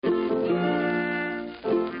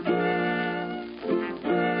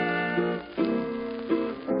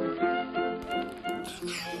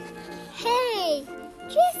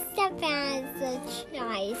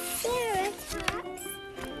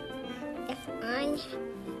I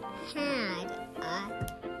had a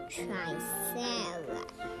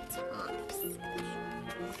Triceratops.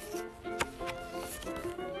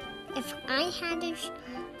 If I had a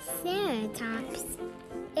Triceratops,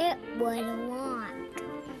 it would walk.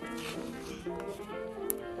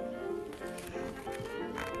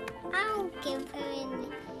 I'll give her a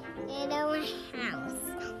little house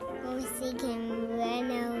where she can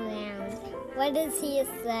run around. What is he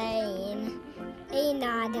saying?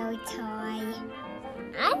 Another toy.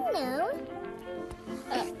 I know.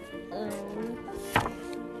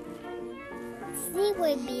 She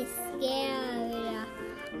would be scared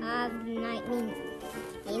of nightmares.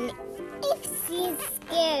 And if she's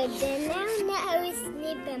scared, then I'll let her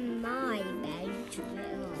sleep in my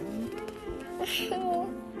bedroom.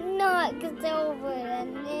 Knocked over the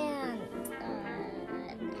lantern.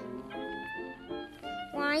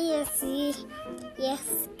 Why is she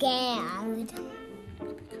scared?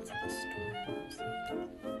 Because of the storms.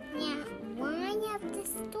 Yeah, why of the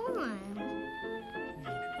storm?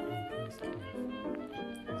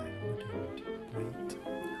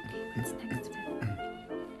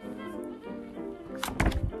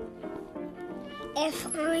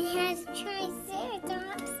 If I had a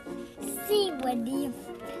Triceratops, she would be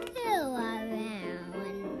fell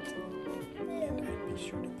around. Be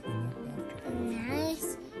sure to clean up after.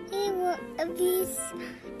 Nice. He will be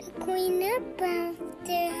to clean up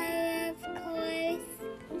after her, of course.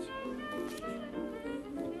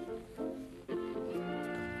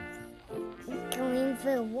 Going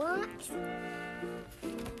for walks.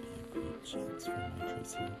 Chance for my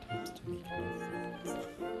Triceratops to make new friends.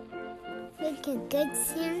 Make a good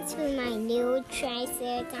chance for my new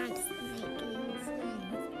Triceratops making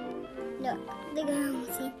friends. Look around,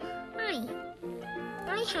 see. I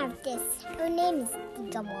have this. Her name is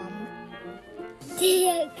Tigawum.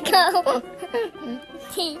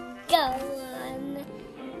 Tigawum.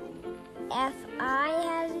 If I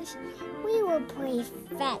had, we would play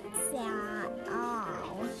fetch at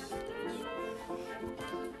all.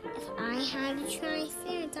 If I had a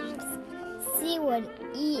Triceratops, she would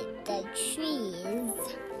eat the trees.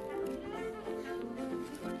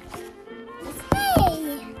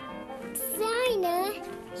 Hey, Sina,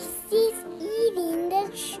 she's eating the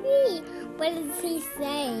tree. What is he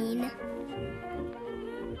saying?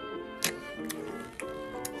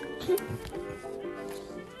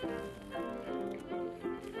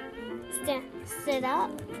 Sit up.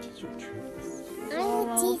 I'm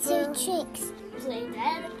gonna teach you tricks. Play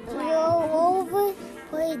dead. Roll over,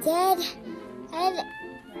 play dead, and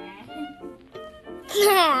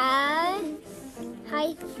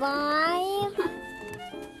high five.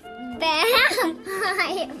 Bam!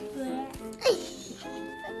 High.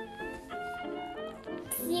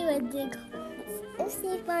 See what they call. If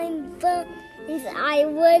she finds bones, I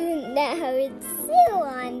wouldn't let her chew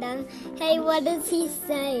on them. Hey, what is he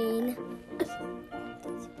saying?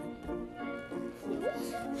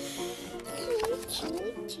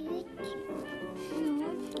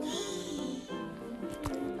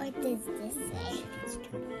 What does this say?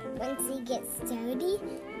 Once he gets dirty,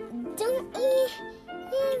 don't even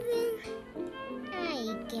I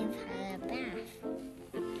give her a bath.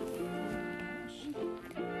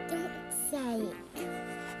 Don't say it.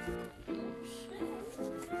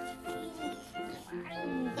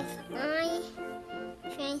 If I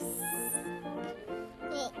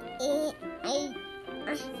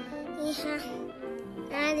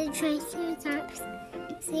had a Triceratops,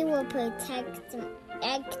 she will protect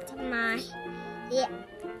my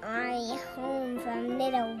home from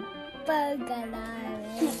little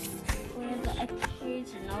burglars.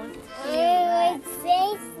 I would say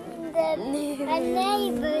a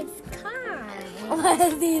neighbor's car. What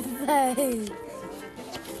did he say?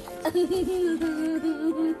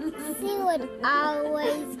 She would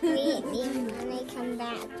always greet me when I come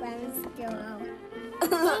back from school.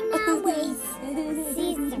 And always,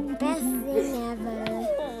 she's the best thing ever.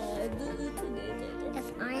 If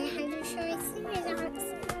I had a Triceratops,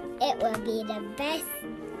 it would be the best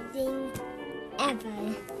thing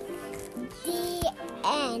ever. The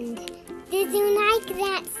end. Did you like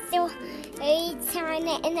that story? Turn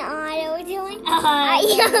it in auto doing? I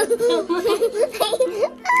hope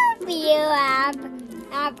you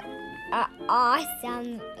have an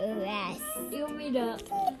awesome rest. You mean the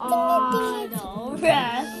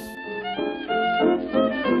rest?